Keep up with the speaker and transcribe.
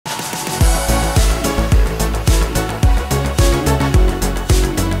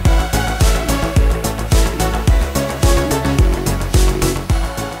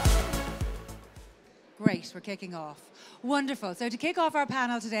kicking off. Wonderful. So to kick off our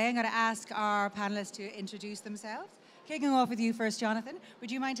panel today, I'm going to ask our panelists to introduce themselves. Kicking off with you first, Jonathan.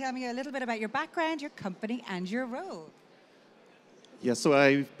 Would you mind telling me a little bit about your background, your company, and your role? Yeah, so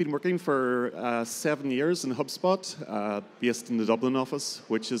I've been working for 7 years in HubSpot, based in the Dublin office,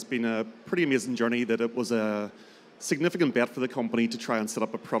 which has been a pretty amazing journey. That it was a significant bet for the company to try and set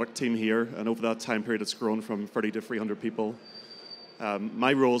up a product team here, and over that time period it's grown from 30 to 300 people.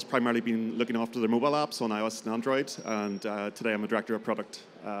 My role has primarily been looking after their mobile apps on iOS and Android, and today I'm a director of product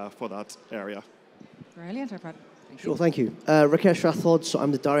for that area. Brilliant. Sure, thank you. Rakesh Rathod, so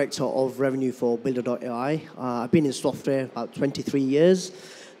I'm the Director of Revenue for Builder.ai. I've been in software about 23 years.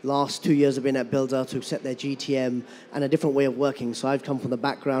 Last 2 years I've been at Builder to set their GTM and a different way of working. So I've come from the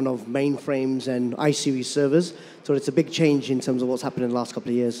background of mainframes and iSeries servers. So it's a big change in terms of what's happened in the last couple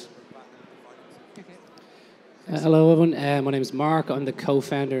of years. Hello everyone, my name is Mark. I'm the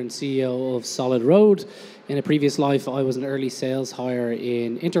co-founder and CEO of Solidroad. In a previous life I was an early sales hire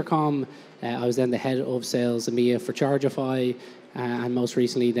in Intercom. I was then the head of sales EMEA for Chargeify, and most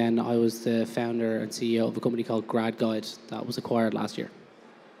recently then I was the founder and CEO of a company called GradGuide that was acquired last year.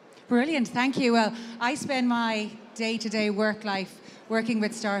 Brilliant, thank you. Well, I spend my day-to-day work life working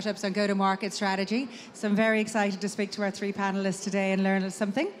with startups on go-to-market strategy, so I'm very excited to speak to our three panelists today and learn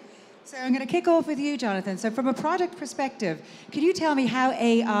something. So I'm going to kick off with you, Jonathan. So from a product perspective, can you tell me how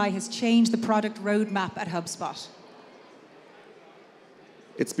AI has changed the product roadmap at HubSpot?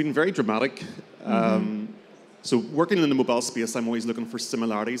 It's been very dramatic. So working in the mobile space, I'm always looking for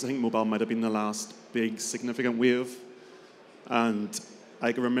similarities. I think mobile might have been the last big significant wave. And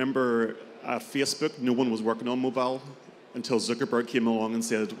I can remember at Facebook, no one was working on mobile until Zuckerberg came along and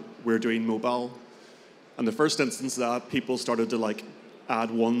said, we're doing mobile. And the first instance of that, people started to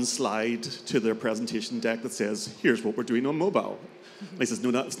add one slide to their presentation deck that says, here's what we're doing on mobile. And he says,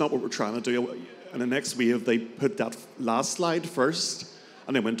 no, that's not what we're trying to do. And the next wave, they put that last slide first,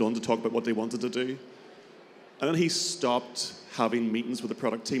 and they went on to talk about what they wanted to do. And then he stopped having meetings with the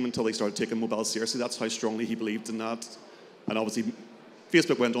product team until they started taking mobile seriously. That's how strongly he believed in that. And obviously,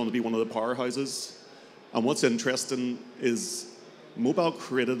 Facebook went on to be one of the powerhouses. And what's interesting is mobile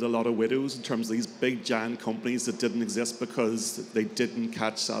created a lot of widows in terms of these big, giant companies that didn't exist because they didn't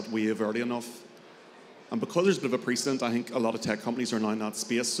catch that wave early enough. And because there's a bit of a precedent, I think a lot of tech companies are now in that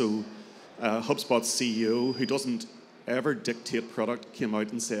space. So HubSpot's CEO, who doesn't ever dictate product, came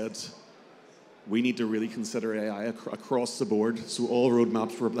out and said, we need to really consider AI across the board. So all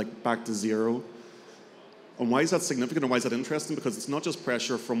roadmaps were back to zero. And why is that significant, and why is that interesting? Because it's not just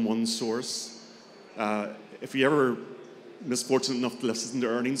pressure from one source. If you ever misfortunate enough to listen to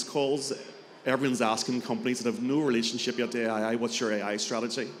earnings calls, everyone's asking companies that have no relationship yet to AI, what's your AI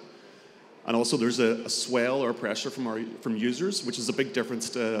strategy? And also there's a swell or pressure from users, which is a big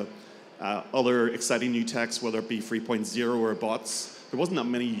difference to other exciting new techs, whether it be 3.0 or bots. There wasn't that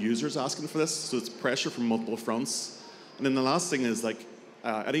many users asking for this, so it's pressure from multiple fronts. And then the last thing is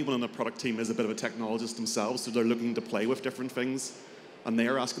anyone on the product team is a bit of a technologist themselves, so they're looking to play with different things, and they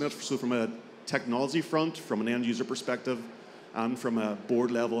are asking it. So from a technology front, from an end user perspective, and from a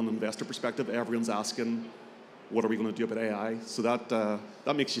board level and investor perspective, everyone's asking, what are we going to do about AI? So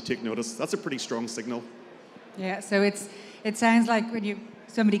that makes you take notice. That's a pretty strong signal. Yeah, so it sounds like when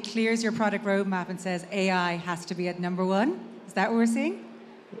somebody clears your product roadmap and says AI has to be at number one. Is that what we're seeing?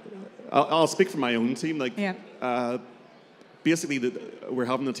 I'll speak for my own team. Basically, we're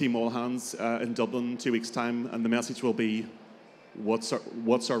having a team all hands in Dublin in 2 weeks' time, and the message will be, what's our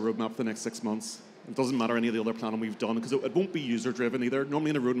roadmap for the next 6 months? It doesn't matter any of the other planning we've done, because it won't be user-driven either. Normally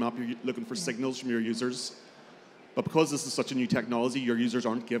in a roadmap, you're looking for signals from your users. But because this is such a new technology, your users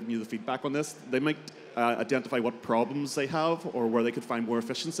aren't giving you the feedback on this. They might identify what problems they have or where they could find more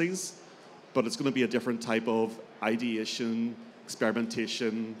efficiencies, but it's going to be a different type of ideation,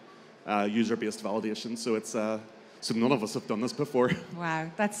 experimentation, user-based validation. So so none of us have done this before. Wow,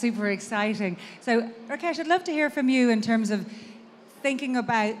 that's super exciting. So Rakesh, I'd love to hear from you in terms of thinking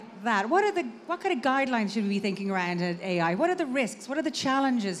about that. What kind of guidelines should we be thinking around AI? What are the risks? What are the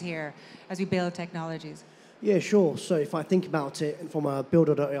challenges here as we build technologies? Yeah, sure. So if I think about it from a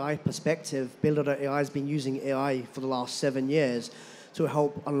Builder.ai perspective, Builder.ai has been using AI for the last 7 years to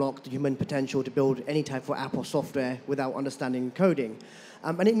help unlock the human potential to build any type of app or software without understanding coding.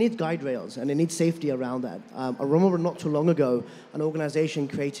 And it needs guide rails, and it needs safety around that. I remember not too long ago, an organization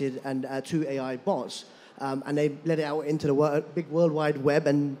created 2 AI bots, and they let it out into the big World Wide Web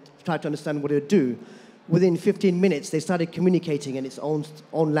and tried to understand what it would do. Within 15 minutes, they started communicating in its own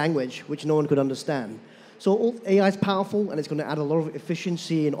language, which no one could understand. So AI is powerful, and it's going to add a lot of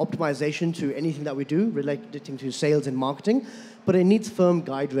efficiency and optimization to anything that we do relating to sales and marketing. But it needs firm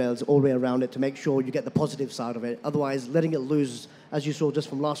guide rails all the way around it to make sure you get the positive side of it. Otherwise, letting it loose, as you saw just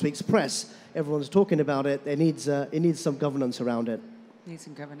from last week's press, everyone's talking about it. It needs some governance around it. Needs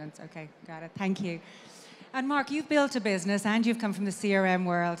some governance. Okay, got it. Thank you. And Mark, you've built a business and you've come from the CRM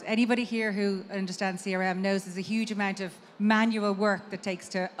world. Anybody here who understands CRM knows there's a huge amount of manual work that takes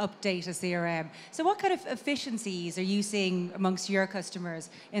to update a CRM. So what kind of efficiencies are you seeing amongst your customers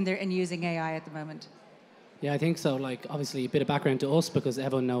in using AI at the moment? Yeah, I think so. Like, obviously, a bit of background to us because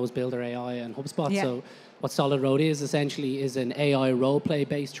everyone knows Builder.ai and HubSpot. Yeah. So what Solidroad is essentially is an AI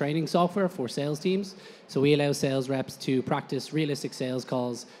role-play-based training software for sales teams. So we allow sales reps to practice realistic sales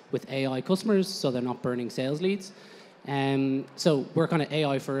calls with AI customers so they're not burning sales leads. So we're kind of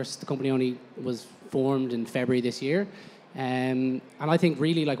AI first. The company only was formed in February this year. And I think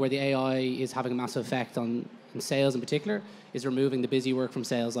really like where the AI is having a massive effect on sales in particular is removing the busy work from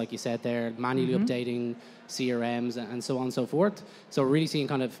sales, like you said there, manually updating CRMs and so on and so forth. So we're really seeing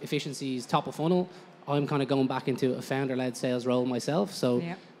kind of efficiencies top of funnel. I'm kind of going back into a founder-led sales role myself. So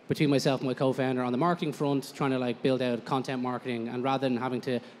between myself and my co-founder on the marketing front, trying to like build out content marketing, and rather than having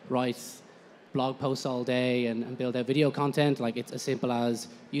to write blog posts all day and build out video content, like it's as simple as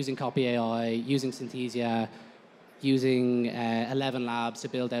using Copy AI, using Synthesia, using 11 Labs to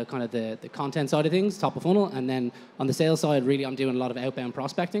build out kind of the content side of things, top of funnel. And then on the sales side, really, I'm doing a lot of outbound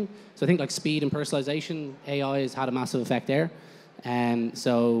prospecting. So I think like speed and personalization, AI has had a massive effect there. And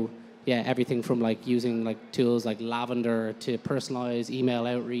so, yeah, everything from like using like tools like Lavender to personalize email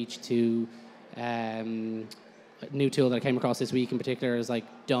outreach to a new tool that I came across this week in particular is like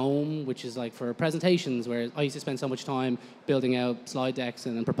Dome, which is like for presentations, where I used to spend so much time building out slide decks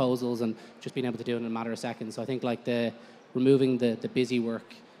and proposals and just being able to do it in a matter of seconds. So I think like removing the busy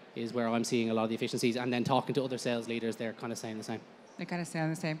work is where I'm seeing a lot of the efficiencies, and then talking to other sales leaders, they're kind of saying the same. They kind of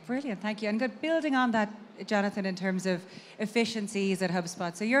sound the same. Brilliant, thank you. And good, building on that, Jonathan, in terms of efficiencies at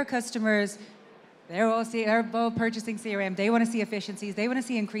HubSpot. So your customers, they're all purchasing CRM. They want to see efficiencies. They want to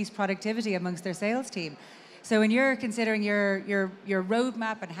see increased productivity amongst their sales team. So when you're considering your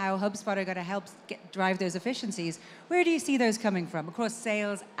roadmap and how HubSpot are going to help drive those efficiencies, where do you see those coming from across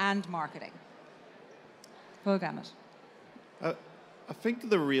sales and marketing? Full gamut. I think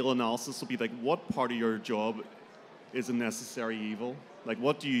the real analysis will be like, what part of your job is a necessary evil? Like,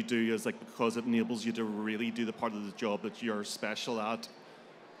 what do you do as like because it enables you to really do the part of the job that you're special at,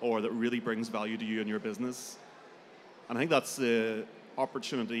 or that really brings value to you and your business? And I think that's the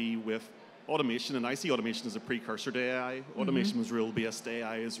opportunity with automation, and I see automation as a precursor to AI. Automation was rule-based.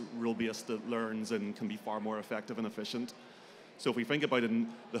 AI is rule-based that learns and can be far more effective and efficient. So if we think about it in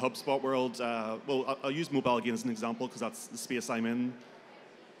the HubSpot world, well, I'll use mobile again as an example because that's the space I'm in.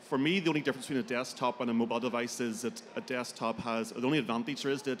 For me, the only difference between a desktop and a mobile device is that a desktop has, the only advantage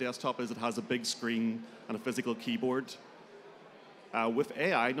there is to a desktop is it has a big screen and a physical keyboard. With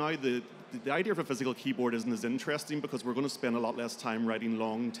AI now, the idea of a physical keyboard isn't as interesting because we're going to spend a lot less time writing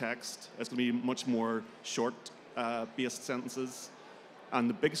long text. It's going to be much more short-based sentences. And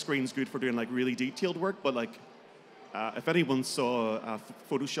the big screen's good for doing like really detailed work, but like if anyone saw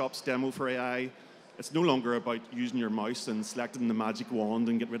Photoshop's demo for AI, it's no longer about using your mouse and selecting the magic wand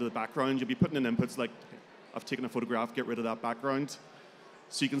and get rid of the background. You'll be putting in inputs like, I've taken a photograph, get rid of that background.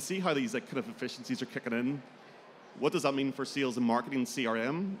 So you can see how these like kind of efficiencies are kicking in. What does that mean for sales and marketing and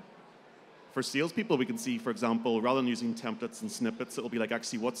CRM? For salespeople, we can see, for example, rather than using templates and snippets, it'll be like,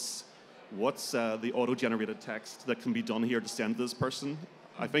 actually, what's the auto-generated text that can be done here to send to this person?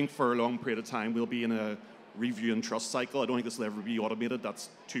 I think for a long period of time, we'll be in a review and trust cycle. I don't think this will ever be automated. That's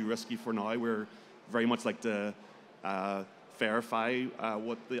too risky for now. We're very much like to verify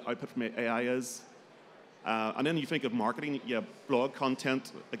what the output from AI is. And then you think of marketing, blog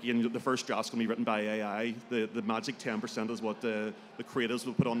content. Again, the first draft's going to be written by AI. The magic 10% is what the creatives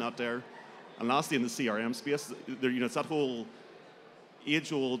will put on that there. And lastly, in the CRM space, it's that whole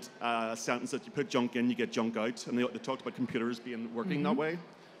age-old sentence that you put junk in, you get junk out. And they talked about computers working that way.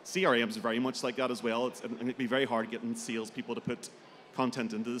 CRM is very much like that as well. It'd be very hard getting salespeople to put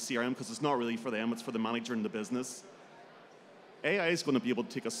content into the CRM because it's not really for them, it's for the manager in the business. AI is going to be able to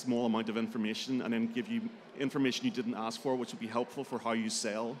take a small amount of information and then give you information you didn't ask for, which would be helpful for how you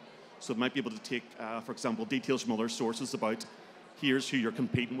sell. So it might be able to take, for example, details from other sources about here's who you're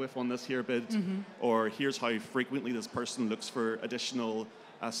competing with on this here bid, or here's how frequently this person looks for additional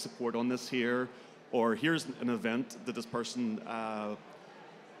support on this here, or here's an event that this person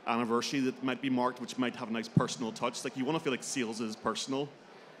anniversary that might be marked, which might have a nice personal touch. Like, you want to feel like sales is personal.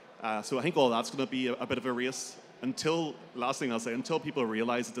 So I think all that's going to be a bit of a race. Last thing I'll say, until people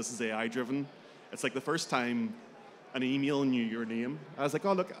realize that this is AI driven, It's like the first time an email knew your name. I was like,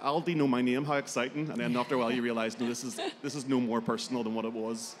 oh, look, Aldi know my name, how exciting. And then after a while, you realize, no, this is no more personal than what it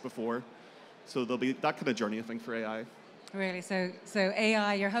was before. So there'll be that kind of journey, I think, for AI. Really, so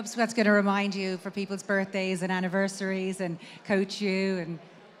AI, your HubSpot's going to remind you for people's birthdays and anniversaries and coach you and...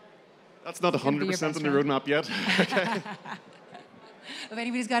 That's not 100% on the roadmap yet. Okay. If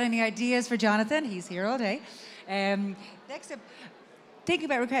anybody's got any ideas for Jonathan, he's here all day. Next up, think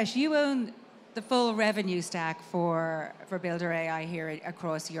about Rakesh. You own the full revenue stack for Builder.ai here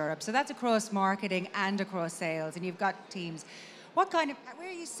across Europe. So that's across marketing and across sales, and you've got teams. Where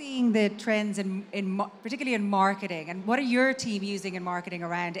are you seeing the trends particularly in marketing, and what are your team using in marketing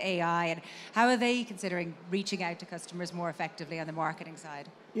around AI, and how are they considering reaching out to customers more effectively on the marketing side?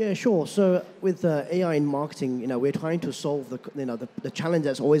 Yeah, sure. So with AI in marketing, we're trying to solve the challenge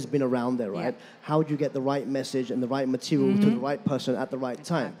that's always been around there, right? Yeah. How do you get the right message and the right material to the right person at the right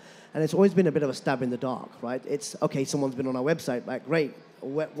time? And it's always been a bit of a stab in the dark, right? It's, okay, someone's been on our website, right? Great.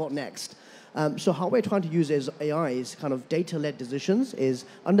 What next? So how we're trying to use AI is kind of data-led decisions, is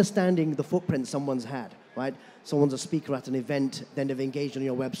understanding the footprint someone's had, right? Someone's a speaker at an event, then they've engaged on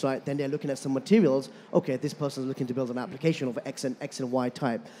your website, then they're looking at some materials. Okay, this person's looking to build an application of X and Y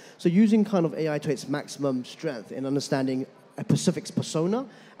type. So using kind of AI to its maximum strength in understanding a specific persona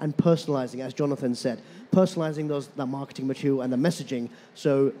and personalizing, as Jonathan said, personalizing that marketing material and the messaging,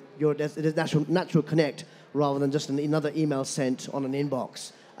 so there's natural connect rather than just another email sent on an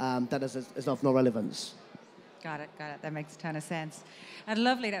inbox that is of no relevance. Got it. That makes a ton of sense. And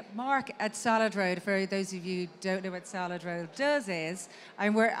lovely that Mark at Solidroad, for those of you who don't know what Solidroad does is,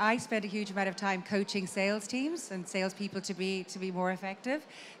 I spend a huge amount of time coaching sales teams and salespeople to be more effective.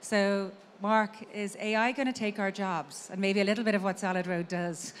 So Mark, is AI going to take our jobs? And maybe a little bit of what Solidroad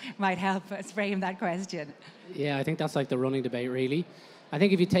does might help us frame that question. Yeah, I think that's like the running debate, really. I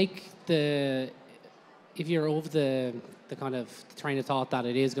think if you're of the kind of train of thought that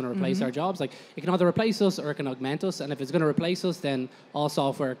it is going to replace our jobs, like it can either replace us or it can augment us. And if it's going to replace us, then all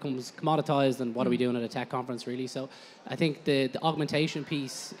software comes commoditized, and what are we doing at a tech conference, really? So I think the augmentation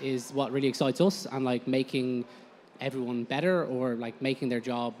piece is what really excites us, and like making everyone better, or like making their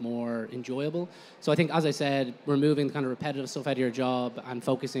job more enjoyable. So I think, as I said, removing kind of repetitive stuff out of your job and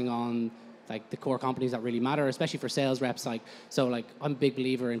focusing on like the core companies that really matter, especially for sales reps. Like, so like I'm a big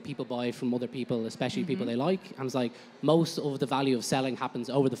believer in people buy from other people, especially people they like. And it's like most of the value of selling happens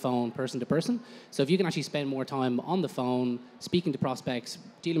over the phone, person to person. So if you can actually spend more time on the phone, speaking to prospects,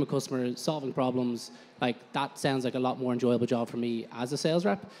 dealing with customers, solving problems, like that sounds like a lot more enjoyable job for me as a sales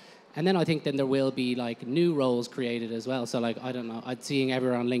rep. And then I think then there will be like new roles created as well. So like, I don't know, I'm seeing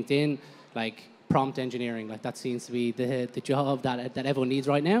everywhere on LinkedIn, like prompt engineering, like that seems to be the job that everyone needs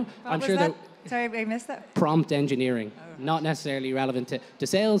right now. I'm sure that. Sorry, I missed that. Prompt engineering, not necessarily relevant to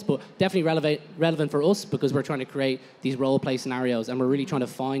sales, but definitely relevant for us, because we're trying to create these role play scenarios, and we're really trying to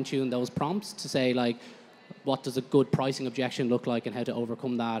fine tune those prompts to say like, what does a good pricing objection look like and how to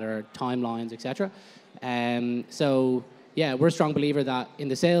overcome that, or timelines, etc. So yeah, we're a strong believer that in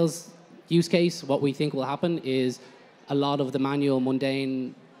the sales use case, what we think will happen is a lot of the manual,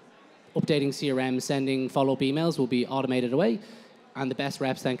 mundane updating CRM, sending follow-up emails will be automated away, and the best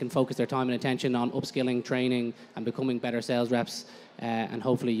reps then can focus their time and attention on upskilling, training, and becoming better sales reps, and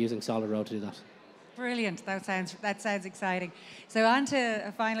hopefully using Solidroad to do that. Brilliant. That sounds exciting. So on to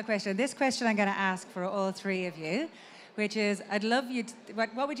a final question. This question I'm going to ask for all three of you, which is, I'd love you to,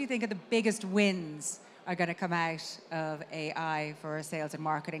 what would you think are the biggest wins are going to come out of AI for sales and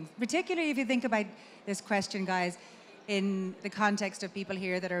marketing? Particularly if you think about this question, guys, in the context of people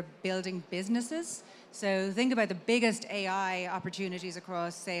here that are building businesses. So think about the biggest AI opportunities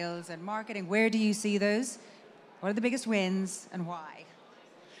across sales and marketing. Where do you see those? What are the biggest wins and why?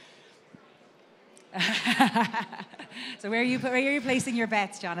 So where are you placing your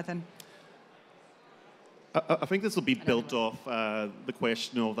bets, Jonathan? I think this will be built off the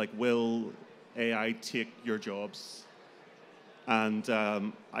question of like, will AI take your jobs? And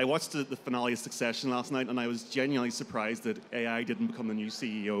I watched the finale of Succession last night, and I was genuinely surprised that AI didn't become the new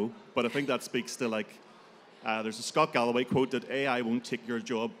CEO. But I think that speaks to like, there's a Scott Galloway quote that AI won't take your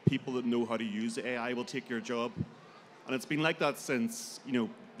job. People that know how to use AI will take your job. And it's been like that since,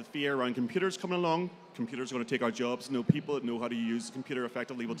 the fear around computers coming along. Computers are going to take our jobs. People that know how to use a computer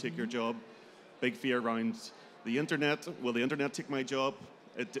effectively will take your job. Big fear around the internet. Will the internet take my job?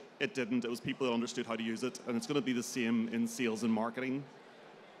 It didn't. It was people that understood how to use it. And it's going to be the same in sales and marketing.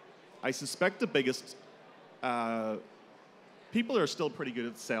 I suspect the biggest... people are still pretty good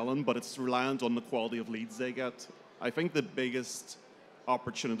at selling, but it's reliant on the quality of leads they get. I think the biggest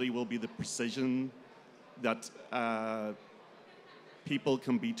opportunity will be the precision that people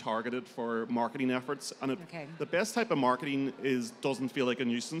can be targeted for marketing efforts. And Okay. the best type of marketing doesn't feel like a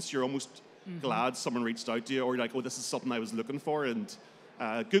nuisance. You're almost glad someone reached out to you, or you're like, oh, this is something I was looking for. And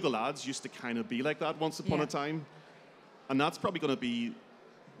Google Ads used to kind of be like that once upon a time. And that's probably going to be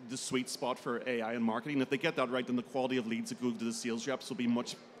the sweet spot for AI and marketing. If they get that right, then the quality of leads that go to the sales reps will be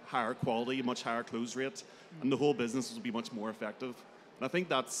much higher quality, much higher close rate, and the whole business will be much more effective. And I think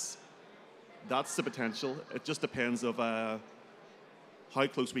that's the potential. It just depends of how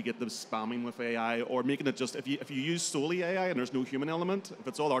close we get to spamming with AI, or making it just, if you use solely AI and there's no human element, if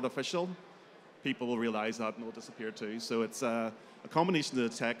it's all artificial, people will realize that and it'll disappear too. So it's a combination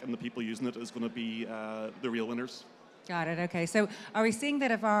of the tech and the people using it is going to be the real winners. Got it. Okay. So are we seeing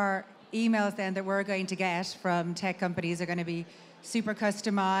that if our emails then that we're going to get from tech companies are going to be super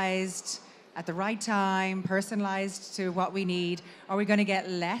customized at the right time, personalized to what we need, are we going to get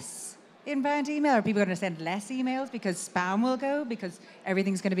less inbound email? Are people going to send less emails because spam will go, because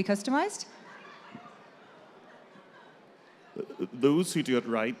everything's going to be customized? Those who do it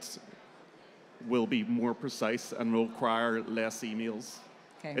right will be more precise and will require less emails.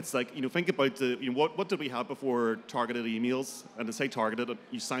 Okay. It's like, think about what did we have before targeted emails? And to say targeted,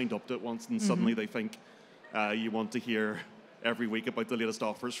 you signed up to it once and suddenly they think you want to hear every week about the latest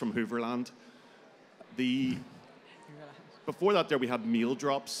offers from Hooverland. Before that, we had mail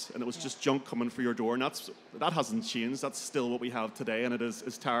drops, and it was just junk coming for your door, and that hasn't changed. That's still what we have today, and it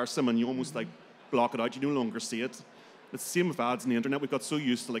is tiresome, and you almost like block it out. You no longer see it. It's the same with ads on the internet. We've got so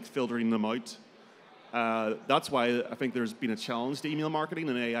used to like filtering them out. That's why I think there's been a challenge to email marketing,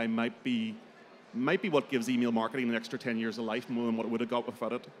 and AI might be what gives email marketing an extra 10 years of life more than what it would have got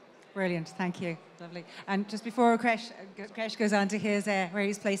without it. Brilliant, thank you. Lovely. And just before Rakesh goes on to his where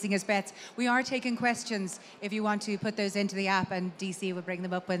he's placing his bets, we are taking questions if you want to put those into the app, and DC will bring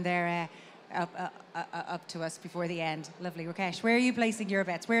them up when they're up to us before the end. Lovely. Rakesh, where are you placing your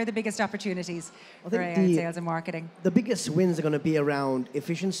bets? Where are the biggest opportunities for AI in sales and marketing? The biggest wins are going to be around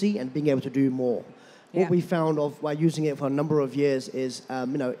efficiency and being able to do more. What we found while using it for a number of years is,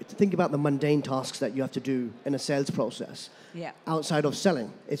 to think about the mundane tasks that you have to do in a sales process. Yeah. Outside of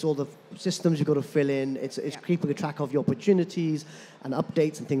selling, it's all the systems you've got to fill in. It's keeping track of your opportunities and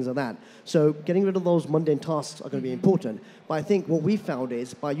updates and things like that. So getting rid of those mundane tasks are going to be important. But I think what we found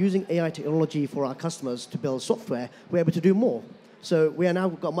is by using AI technology for our customers to build software, we're able to do more. So we are now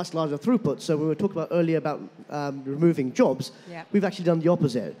got much larger throughput. So we were talking about earlier about removing jobs. Yeah. We've actually done the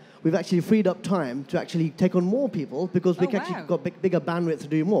opposite. We've actually freed up time to actually take on more people because we actually got bigger bandwidth to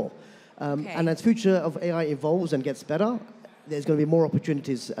do more. And as the future of AI evolves and gets better, there's going to be more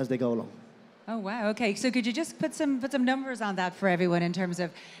opportunities as they go along. Oh, wow. Okay. So could you just put some numbers on that for everyone in terms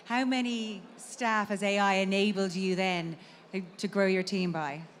of how many staff has AI enabled you then to grow your team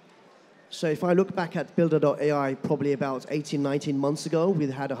by? So if I look back at Builder.ai, probably about 18, 19 months ago, we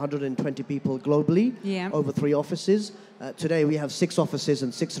had 120 people globally, over 3 offices. Today we have 6 offices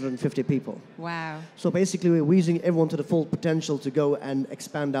and 650 people. Wow. So basically we're using everyone to the full potential to go and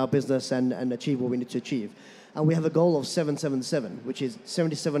expand our business and achieve what we need to achieve. And we have a goal of 777, which is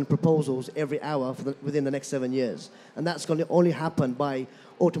 77 proposals every hour within the next 7 years. And that's going to only happen by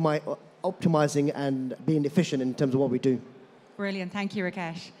optimizing and being efficient in terms of what we do. Brilliant. Thank you,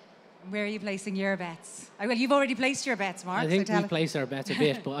 Rakesh. Where are you placing your bets? Well, you've already placed your bets, Mark. I think we've placed our bets a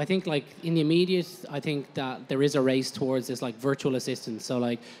bit, but I think like in the immediate, I think that there is a race towards this like virtual assistant. So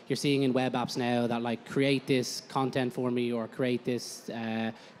like you're seeing in web apps now that like create this content for me or create this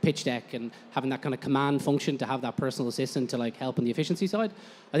pitch deck, and having that kind of command function to have that personal assistant to like help on the efficiency side.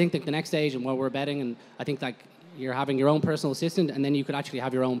 I think that the next stage and what we're betting, and I think like you're having your own personal assistant, and then you could actually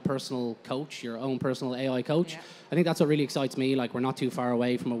have your own personal coach, your own personal AI coach. Yeah. I think that's what really excites me. Like, we're not too far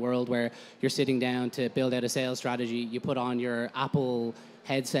away from a world where you're sitting down to build out a sales strategy. You put on your Apple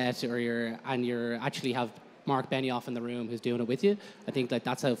headset and you're actually have Mark Benioff in the room who's doing it with you. I think like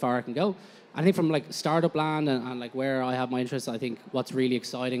that's how far I can go. I think from like startup land and like where I have my interests, I think what's really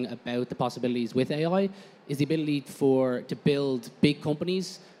exciting about the possibilities with AI is the ability to build big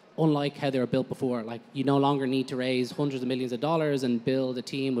companies unlike how they were built before. Like, you no longer need to raise hundreds of millions of dollars and build a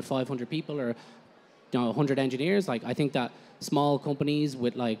team with 500 people or 100 engineers. Like, I think that small companies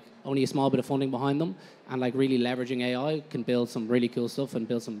with like only a small bit of funding behind them and like really leveraging AI can build some really cool stuff and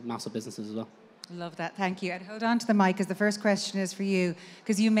build some massive businesses as well. Love that. Thank you. And hold on to the mic, because the first question is for you,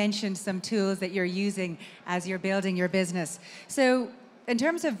 because you mentioned some tools that you're using as you're building your business. So in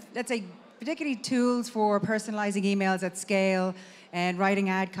terms of, let's say, particularly tools for personalizing emails at scale and writing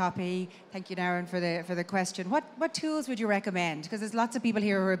ad copy. Thank you, Darren, for the question. What tools would you recommend? Because there's lots of people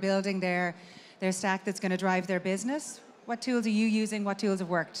here who are building their stack that's going to drive their business. What tools are you using? What tools have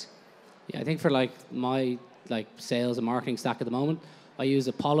worked? Yeah, I think for like my like sales and marketing stack at the moment. I use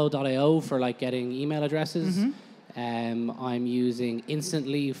Apollo.io for like getting email addresses. I'm using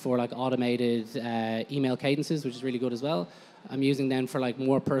Instantly for like automated email cadences, which is really good as well. I'm using then for like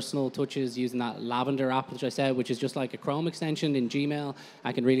more personal touches, using that Lavender app, which I said, which is just like a Chrome extension in Gmail.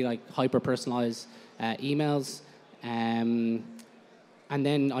 I can really like hyper personalize emails. And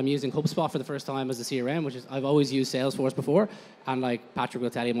then I'm using HubSpot for the first time as a CRM, which is, I've always used Salesforce before. And like Patrick will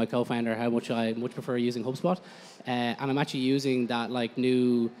tell you, my co-founder, how much I much prefer using HubSpot. And I'm actually using that like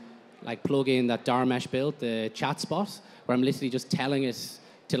new like plugin that Dharmesh built, the chat spot, where I'm literally just telling it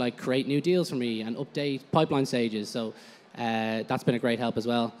to like create new deals for me and update pipeline stages. So that's been a great help as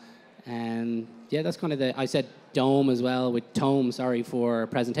well. And yeah, that's kind of I said Tome as well, with Tome, sorry, for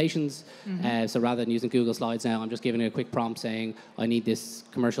presentations. So rather than using Google Slides now, I'm just giving it a quick prompt saying, I need this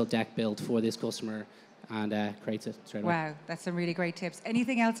commercial deck built for this customer, and creates it straight away. Wow, that's some really great tips.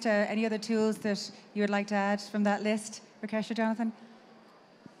 Anything else any other tools that you would like to add from that list, Rakesh or Jonathan?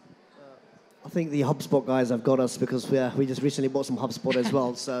 I think the HubSpot guys have got us because we just recently bought some HubSpot as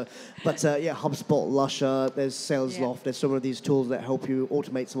well. So, but yeah, HubSpot, Lusher, there's SalesLoft, there's some of these tools that help you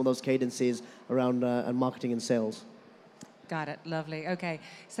automate some of those cadences around and marketing and sales. Got it. Lovely. Okay.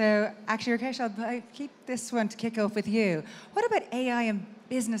 So actually, Rakesh, I'll keep this one to kick off with you. What about AI and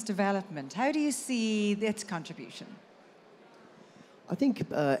business development? How do you see its contribution? I think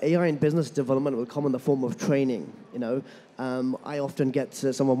AI in business development will come in the form of training. You know, I often get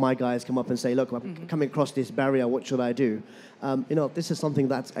some of my guys come up and say, "Look, I'm coming across this barrier. What should I do?" You know, this is something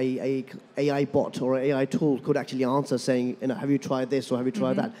that a AI bot or an AI tool could actually answer, saying, "You know, have you tried this or have you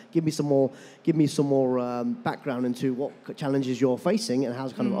tried that? Give me some more background into what challenges you're facing and how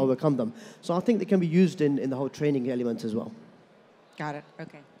to kind of overcome them." So I think they can be used in the whole training element as well. Got it.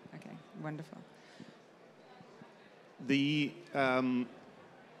 Okay. Okay. Wonderful. The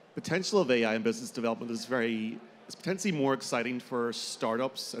potential of AI in business development is potentially more exciting for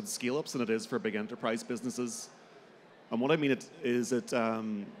startups and scale-ups than it is for big enterprise businesses. And what I mean is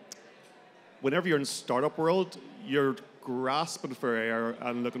whenever you're in startup world, you're grasping for AI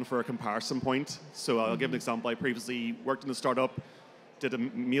and looking for a comparison point. So I'll give an example. I previously worked in a startup, did a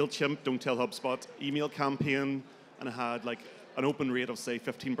MailChimp, don't tell HubSpot, email campaign, and I had like an open rate of say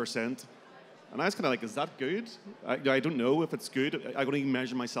 15%. And I was kind of like, is that good? I don't know if it's good. I don't even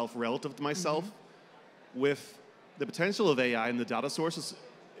measure myself relative to myself. With the potential of AI and the data sources,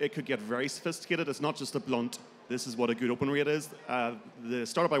 it could get very sophisticated. It's not just a blunt, this is what a good open rate is. The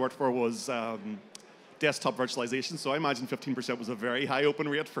startup I worked for was desktop virtualization, so I imagine 15% was a very high open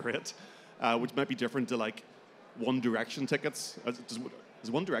rate for it, which might be different to like One Direction tickets. Is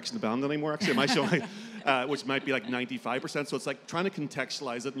One Direction the band anymore, actually? Am I showing? Which might be like 95%. So it's like trying to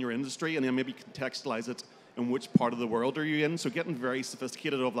contextualize it in your industry and then maybe contextualize it in which part of the world are you in. So getting very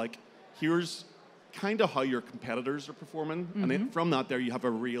sophisticated of like, here's kind of how your competitors are performing. And then from that there, you have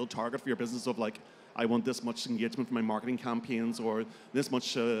a real target for your business of like, I want this much engagement for my marketing campaigns, or this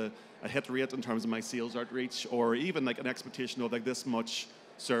much a hit rate in terms of my sales outreach, or even like an expectation of like this much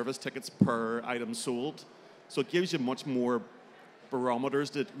service tickets per item sold. So it gives you much more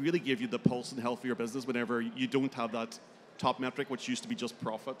barometers that really give you the pulse and health of your business whenever you don't have that top metric, which used to be just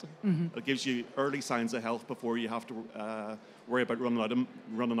profit. It gives you early signs of health before you have to worry about running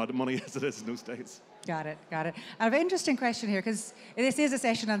out of money as it is in those days. Got it, got it. I have an interesting question here, because this is a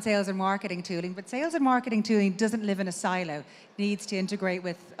session on sales and marketing tooling, but sales and marketing tooling doesn't live in a silo. It needs to integrate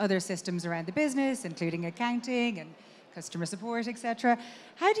with other systems around the business, including accounting and customer support, etc.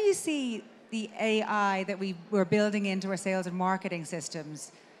 How do you see the AI that we're building into our sales and marketing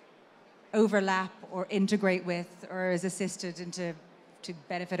systems overlap or integrate with, or is assisted to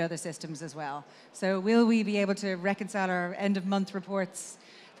benefit other systems as well? So will we be able to reconcile our end of month reports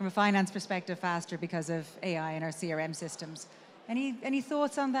from a finance perspective faster because of AI in our CRM systems? Any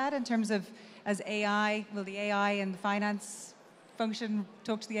thoughts on that in terms of, as AI, will the AI and the finance function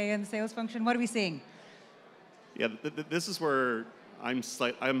talk to the AI and the sales function? What are we seeing? Yeah, this is where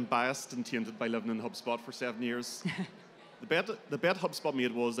I'm biased and tainted by living in HubSpot for 7 years. The bet HubSpot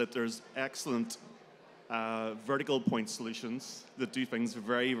made was that there's excellent vertical point solutions that do things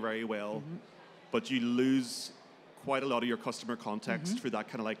very, very well, but you lose quite a lot of your customer context through that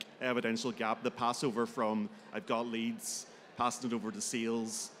kind of like evidential gap, the passover from I've got leads, passing it over to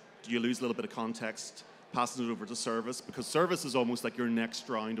sales. Do you lose a little bit of context, passing it over to service? Because service is almost like your next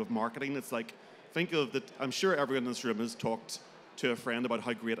round of marketing. It's like, think of that. I'm sure everyone in this room has talked to a friend about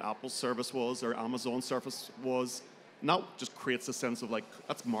how great Apple's service was or Amazon's service was. And that just creates a sense of like,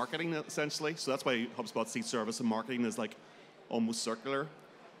 that's marketing essentially. So that's why HubSpot sees service and marketing as like almost circular.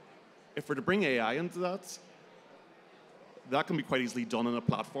 If we're to bring AI into that, that can be quite easily done in a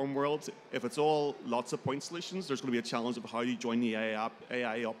platform world. If it's all lots of point solutions, there's going to be a challenge of how you join the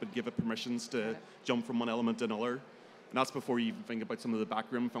AI up and give it permissions to jump from one element to another. And that's before you even think about some of the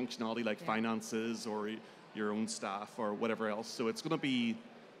backroom functionality like finances or your own staff or whatever else. So it's going to be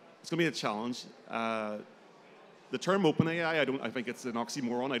a challenge. The term open AI, I think it's an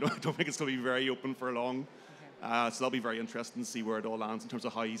oxymoron. I don't think it's going to be very open for long. So that'll be very interesting to see where it all lands in terms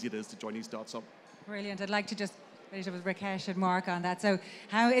of how easy it is to join these dots up. Brilliant. I'd like to just finish up with Rakesh and Mark on that. So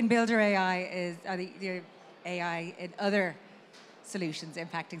how in Builder.ai are the AI in other solutions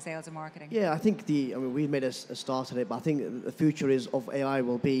impacting sales and marketing? Yeah, I think we made a start at it, but I think the future of AI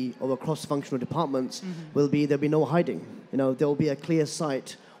will be, or across functional departments, there'll be no hiding. There will be a clear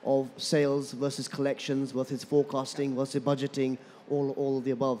sight of sales versus collections versus forecasting versus budgeting, all of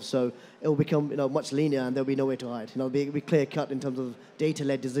the above. So it will become much leaner, and there'll be nowhere to hide. It'll be clear cut in terms of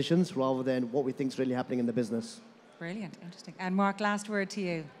data-led decisions rather than what we think is really happening in the business. Brilliant, interesting. And Mark, last word to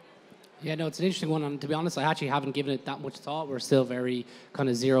you. Yeah, no, it's an interesting one, and to be honest, I actually haven't given it that much thought. We're still very kind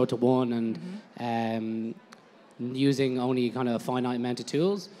of 0 to 1 and using only kind of a finite amount of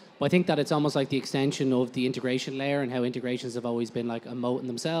tools. But I think that it's almost like the extension of the integration layer, and how integrations have always been like a moat in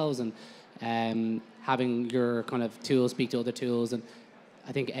themselves, and having your kind of tools speak to other tools. And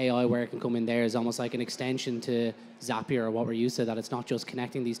I think AI, where it can come in there, is almost like an extension to Zapier or what we're used to, that it's not just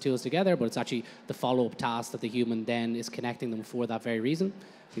connecting these tools together, but it's actually the follow-up task that the human then is connecting them for that very reason.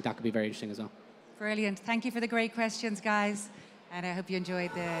 I think that could be very interesting as well. Brilliant. Thank you for the great questions, guys. And I hope you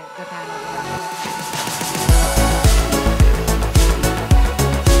enjoyed the panel.